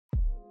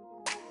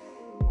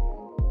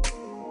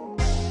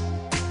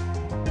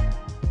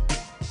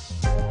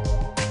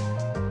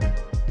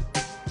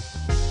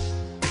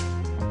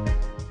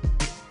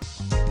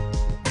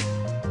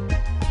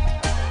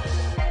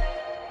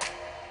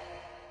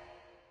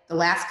The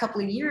last couple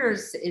of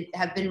years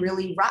have been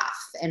really rough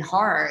and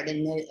hard.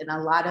 And a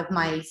lot of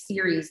my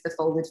series, The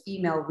Folded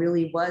Female,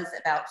 really was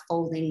about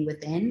folding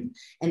within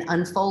and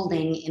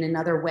unfolding in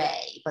another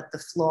way. But the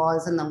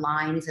flaws and the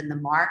lines and the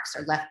marks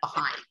are left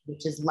behind,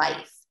 which is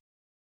life.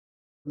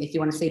 If you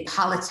want to say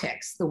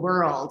politics, the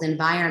world,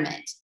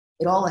 environment,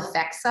 it all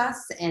affects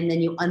us. And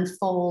then you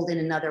unfold in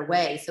another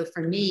way. So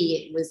for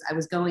me, I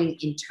was going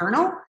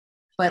internal.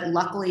 But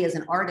luckily, as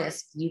an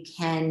artist, you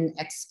can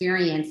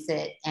experience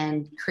it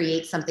and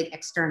create something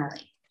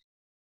externally.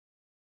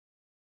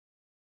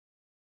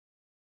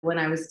 When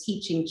I was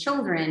teaching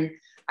children,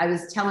 I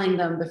was telling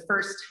them the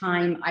first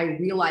time I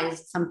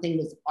realized something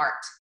was art.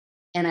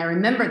 And I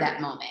remember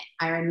that moment.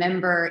 I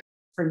remember,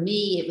 for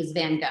me, it was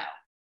Van Gogh.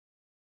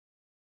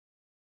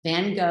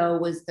 Van Gogh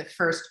was the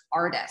first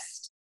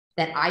artist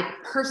that I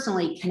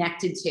personally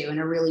connected to in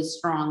a really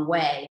strong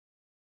way.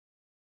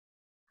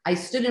 I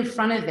stood in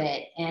front of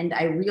it and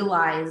I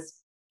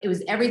realized it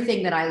was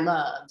everything that I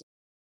loved.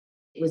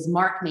 It was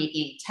mark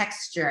making,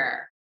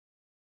 texture,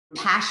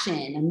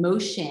 passion,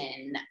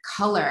 emotion,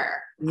 color,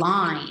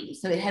 line.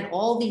 So it had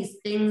all these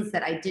things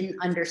that I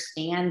didn't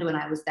understand when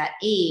I was that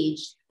age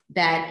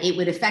that it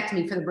would affect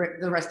me for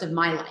the rest of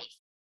my life.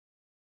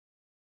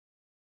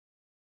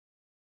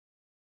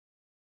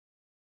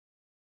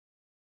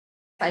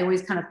 I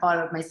always kind of thought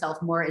of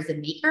myself more as a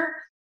maker.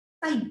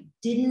 I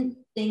didn't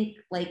think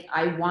like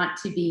I want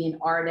to be an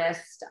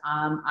artist.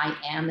 I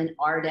am an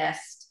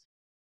artist.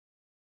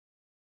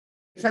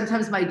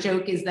 Sometimes my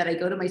joke is that I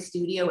go to my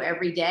studio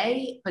every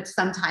day, but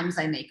sometimes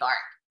I make art.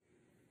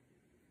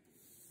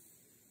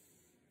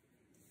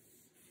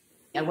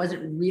 I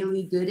wasn't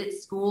really good at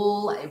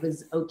school. I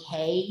was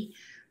okay.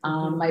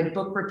 My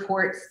book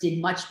reports did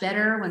much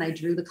better when I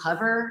drew the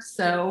cover.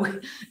 So,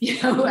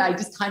 I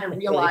just kind of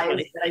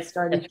realized that I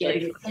started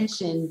getting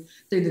attention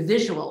through the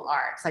visual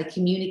arts. I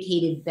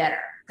communicated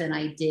better than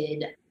I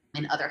did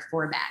in other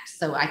formats.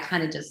 So I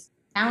kind of just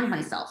found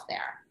myself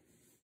there.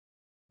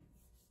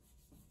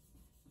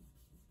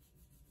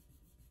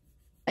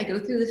 I go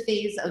through the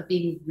phase of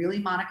being really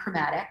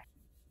monochromatic.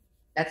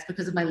 That's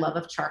because of my love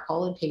of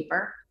charcoal and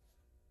paper.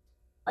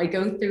 I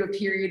go through a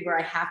period where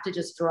I have to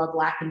just draw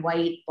black and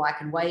white,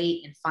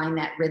 and find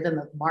that rhythm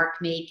of mark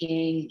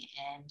making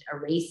and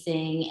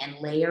erasing and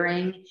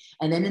layering.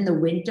 And then in the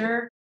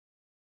winter,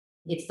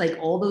 it's like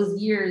all those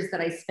years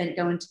that I spent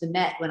going to the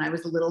Met when I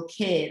was a little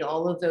kid,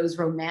 all of those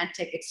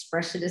romantic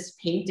expressionist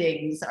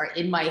paintings are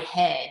in my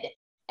head.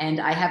 And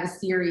I have a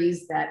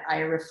series that I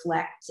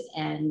reflect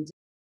and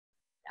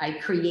I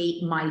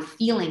create my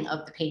feeling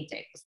of the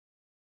paintings.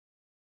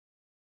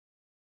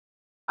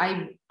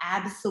 I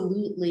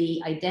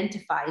absolutely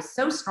identify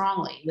so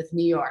strongly with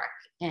New York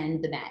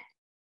and the Met.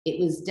 It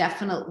was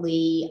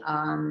definitely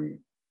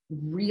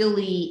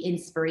really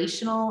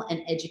inspirational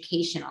and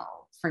educational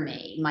for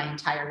me my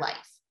entire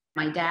life.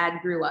 My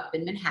dad grew up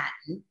in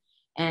Manhattan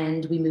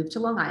and we moved to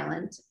Long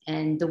Island.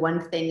 And the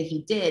one thing that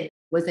he did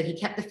was that he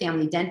kept the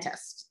family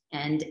dentist.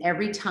 And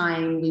every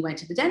time we went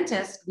to the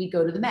dentist, we'd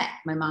go to the Met.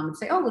 My mom would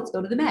say, "Oh, let's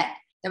go to the Met."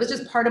 That was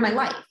just part of my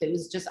life. It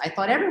was just, I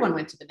thought everyone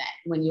went to the Met.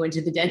 When you went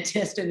to the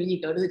dentist, I mean,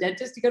 you go to the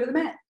dentist, you go to the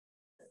Met.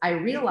 I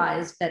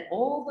realized that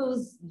all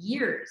those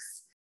years,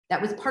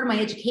 that was part of my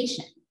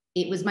education.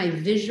 It was my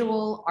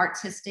visual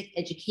artistic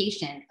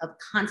education of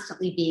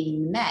constantly being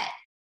in the Met.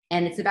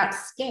 And it's about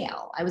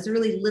scale. I was a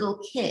really little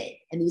kid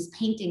and these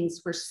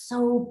paintings were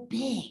so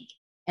big.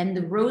 And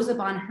the Rosa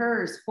von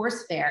Her's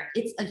Horse Fair,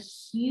 it's a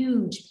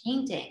huge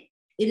painting.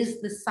 It is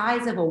the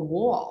size of a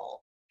wall.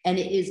 And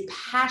it is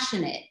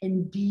passionate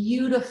and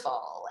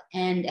beautiful,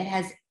 and it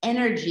has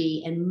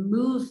energy and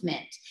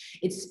movement.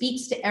 It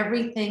speaks to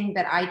everything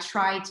that I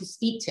try to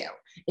speak to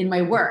in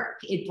my work.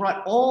 It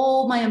brought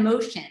all my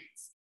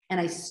emotions, and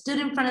I stood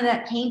in front of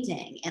that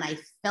painting and I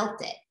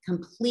felt it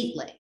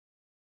completely.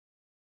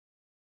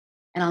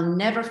 And I'll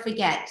never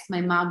forget, my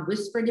mom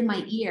whispered in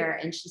my ear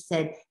and she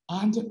said,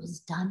 "And it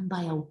was done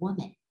by a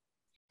woman."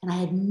 And I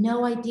had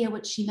no idea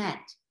what she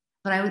meant,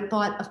 but I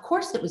thought, of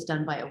course it was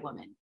done by a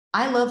woman.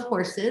 I love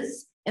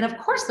horses, and of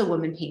course a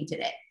woman painted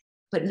it.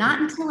 But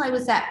not until I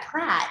was at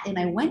Pratt and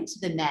I went to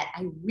the Met,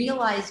 I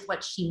realized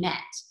what she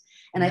meant.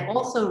 And I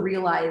also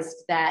realized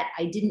that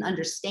I didn't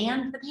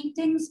understand the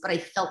paintings, but I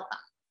felt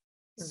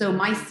them. So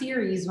my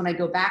series, when I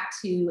go back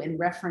to and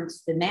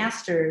reference the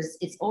masters,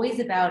 it's always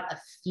about a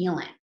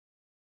feeling.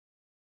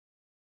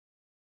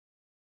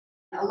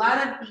 A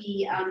lot of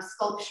the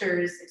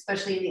sculptures,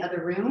 especially in the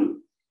other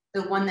room,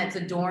 the one that's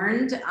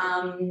adorned,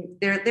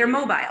 they're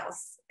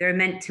mobiles. They're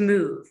meant to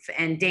move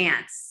and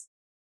dance.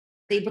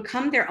 They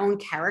become their own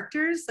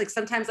characters. Like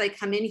sometimes I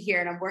come in here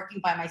and I'm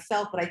working by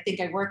myself, but I think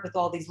I work with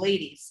all these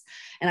ladies.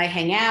 And I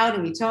hang out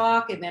and we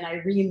talk, and then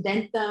I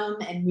reinvent them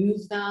and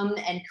move them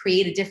and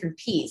create a different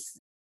piece.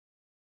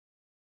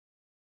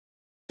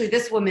 So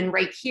this woman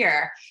right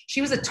here,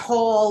 she was a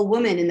tall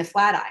woman in the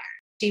Flatiron.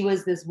 She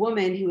was this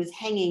woman who was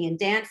hanging and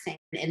dancing.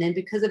 And then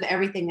because of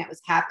everything that was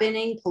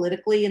happening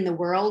politically in the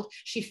world,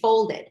 she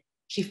folded.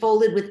 She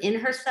folded within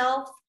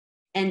herself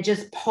and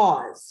just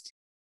paused.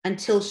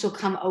 until she'll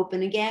come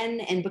open again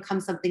and become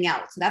something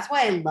else. So that's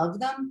why I love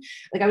them.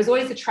 Like I was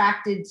always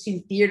attracted to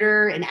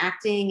theater and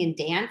acting and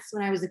dance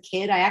when I was a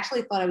kid. I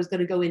actually thought I was going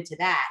to go into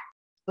that.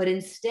 But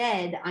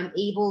instead, I'm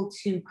able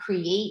to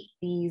create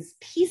these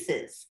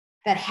pieces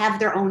that have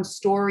their own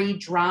story,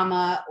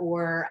 drama,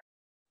 or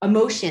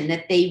emotion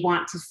that they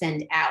want to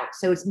send out.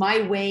 So it's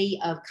my way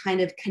of kind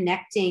of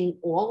connecting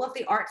all of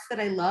the arts that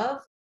I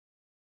love: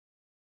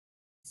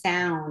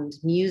 sound,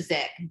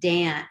 music,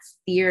 dance,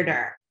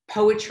 theater,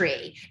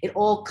 poetry. It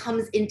all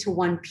comes into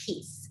one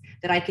piece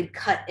that I could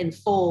cut and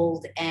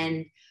fold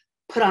and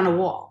put on a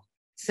wall.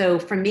 So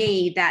for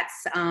me,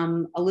 that's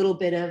a little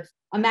bit of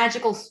a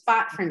magical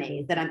spot for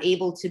me, that I'm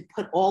able to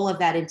put all of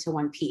that into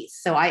one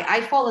piece. So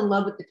I fall in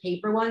love with the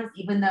paper ones,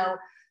 even though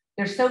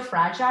they're so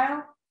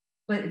fragile,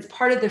 but it's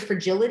part of the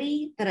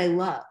fragility that I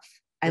love.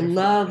 I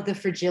love the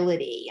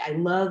fragility. I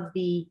love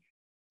the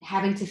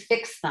having to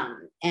fix them.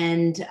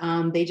 And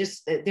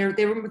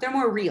they're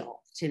more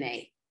real to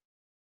me.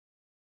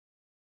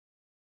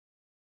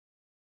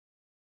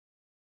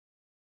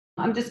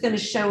 I'm just going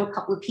to show a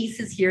couple of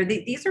pieces here.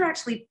 These are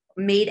actually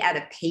made out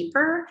of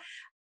paper.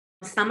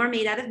 Some are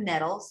made out of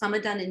metal. Some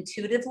are done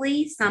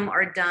intuitively. Some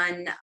are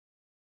done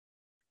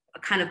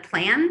kind of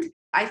planned.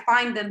 I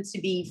find them to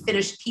be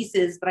finished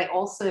pieces, but I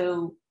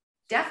also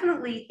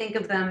definitely think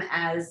of them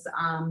as,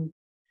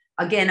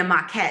 again, a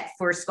maquette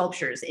for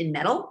sculptures in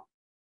metal.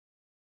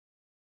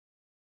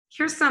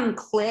 Here's some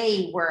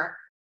clay work.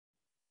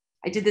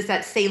 I did this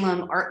at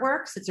Salem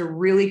Artworks. It's a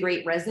really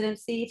great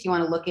residency if you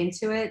want to look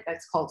into it.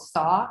 That's called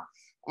SAW.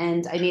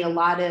 And I made a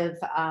lot of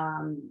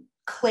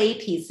clay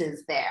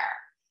pieces there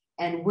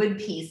and wood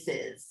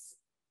pieces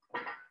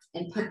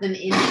and put them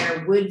in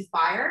their wood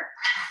fire.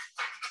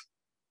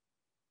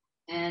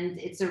 And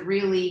it's a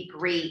really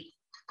great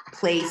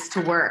place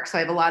to work. So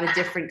I have a lot of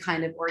different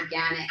kind of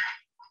organic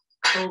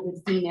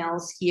folded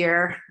females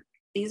here.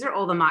 These are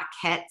all the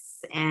maquettes,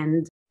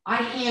 and I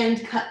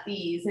hand cut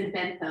these and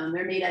bent them.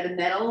 They're made out of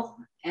metal.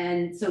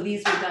 And so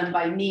these were done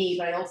by me,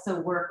 but I also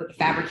work with a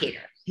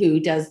fabricator who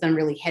does them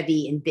really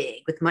heavy and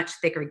big with much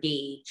thicker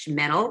gauge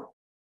metal.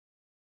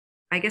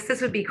 I guess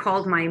this would be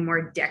called my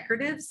more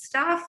decorative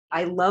stuff.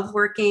 I love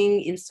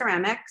working in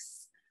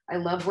ceramics. I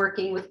love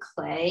working with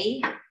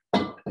clay.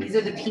 These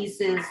are the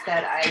pieces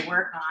that I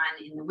work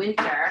on in the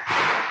winter.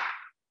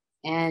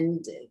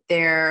 And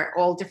they're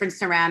all different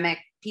ceramic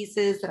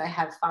pieces that I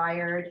have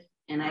fired.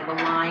 And I have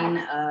a line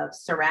of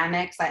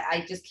ceramics.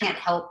 I just can't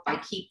help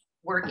but keep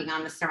working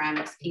on the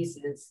ceramics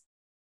pieces.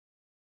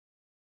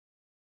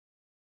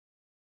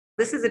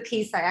 This is a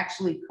piece I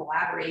actually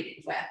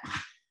collaborated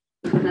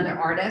with another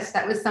artist.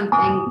 That was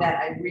something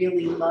that I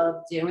really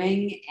loved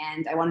doing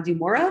and I want to do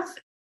more of.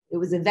 It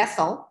was a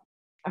vessel.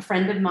 A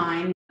friend of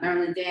mine,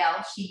 Marilyn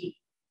Dale, she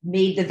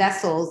made the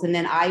vessels and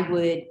then I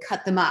would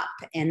cut them up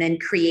and then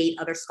create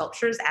other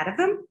sculptures out of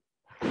them.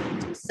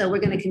 So we're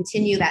going to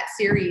continue that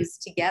series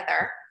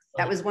together.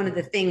 That was one of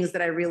the things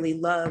that I really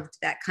loved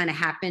that kind of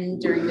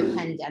happened during the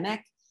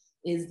pandemic,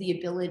 is the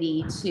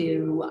ability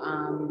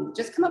to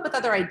just come up with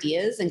other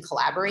ideas and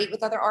collaborate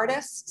with other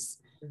artists.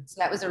 So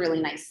that was a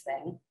really nice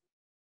thing.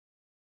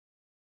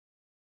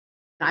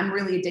 I'm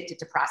really addicted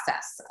to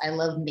process. I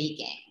love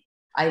making.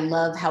 I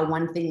love how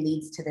one thing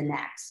leads to the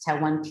next, how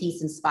one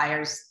piece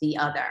inspires the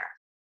other.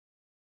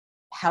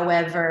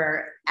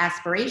 However,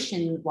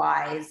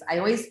 aspiration-wise, I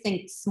always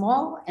think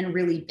small and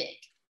really big.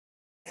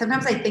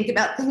 Sometimes I think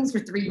about things for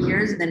 3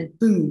 years and then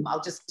boom,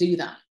 I'll just do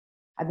them.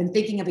 I've been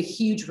thinking of a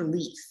huge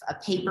relief, a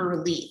paper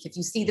relief. If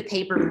you see the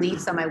paper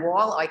reliefs on my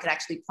wall, I could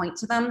actually point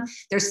to them.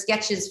 They're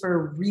sketches for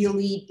a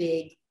really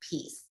big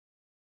piece.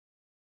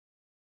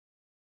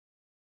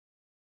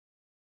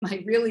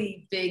 My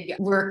really big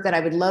work that I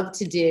would love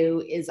to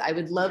do is I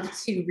would love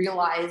to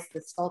realize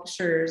the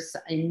sculptures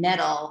in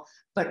metal,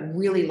 but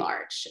really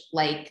large,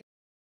 like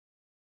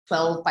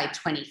 12 by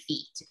 20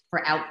 feet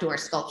for outdoor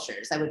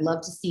sculptures. I would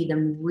love to see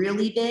them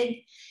really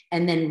big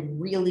and then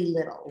really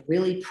little,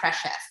 really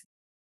precious.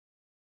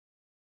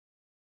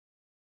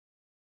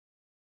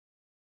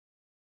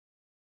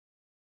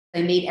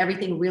 I made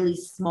everything really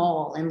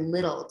small and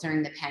little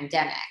during the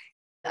pandemic.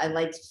 I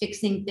liked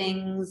fixing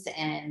things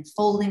and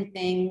folding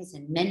things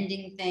and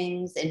mending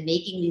things and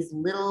making these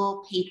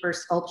little paper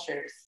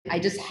sculptures. I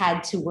just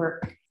had to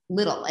work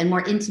little and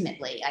more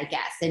intimately, I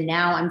guess. And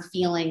now I'm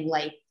feeling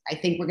like I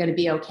think we're going to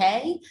be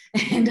okay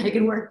and I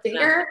can work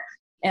bigger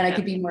and I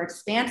could be more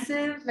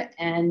expansive.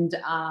 And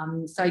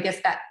so I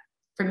guess that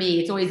for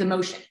me, it's always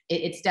emotion.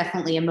 It's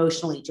definitely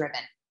emotionally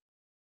driven.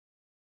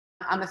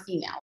 I'm a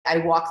female. I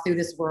walk through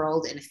this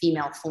world in a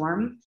female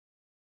form.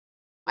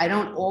 I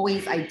don't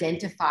always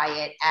identify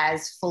it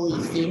as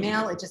fully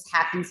female. It just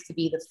happens to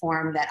be the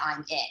form that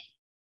I'm in.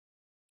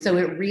 So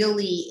it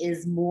really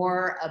is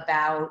more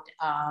about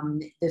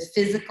the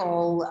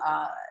physical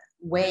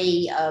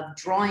way of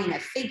drawing a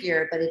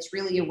figure, but it's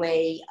really a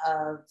way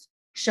of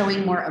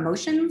showing more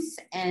emotions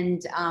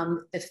and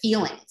the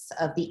feelings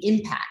of the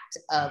impact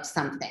of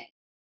something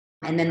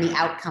and then the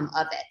outcome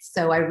of it.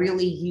 So I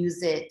really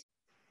use it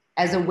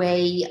as a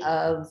way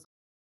of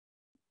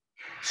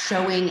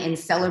showing and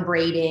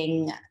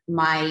celebrating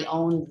my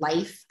own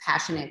life,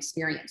 passion, and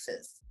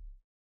experiences.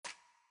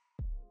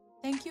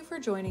 Thank you for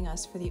joining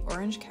us for the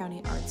Orange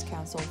County Arts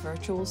Council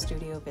virtual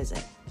studio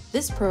visit.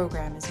 This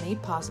program is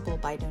made possible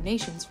by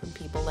donations from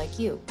people like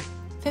you.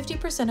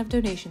 50% of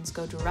donations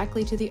go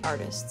directly to the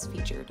artists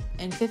featured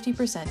and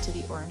 50% to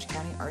the Orange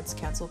County Arts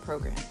Council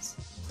programs.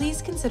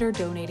 Please consider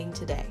donating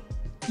today.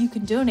 You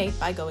can donate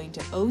by going to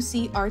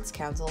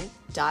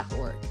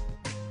ocartscouncil.org.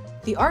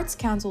 The Arts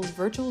Council's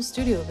virtual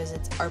studio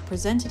visits are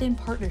presented in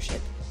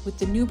partnership with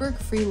the Newburgh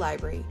Free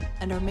Library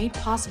and are made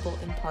possible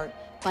in part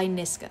by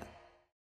NISCA,